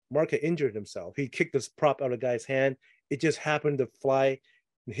Mark had injured himself. He kicked this prop out of the guy's hand. It just happened to fly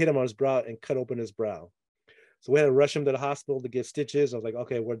and hit him on his brow and cut open his brow. So we had to rush him to the hospital to get stitches. I was like,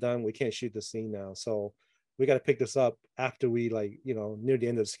 okay, we're done. We can't shoot the scene now. So we got to pick this up after we, like, near the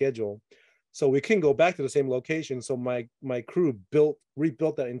end of the schedule. So we couldn't go back to the same location. So my crew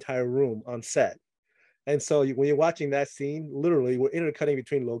rebuilt that entire room on set. And so when you're watching that scene, literally we're intercutting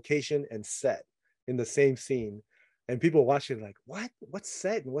between location and set in the same scene. And people watching like, what? What's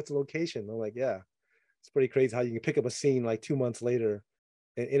set and what's location? I'm like, yeah, it's pretty crazy how you can pick up a scene like 2 months later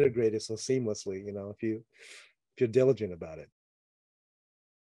and integrate it so seamlessly, if you're diligent about it.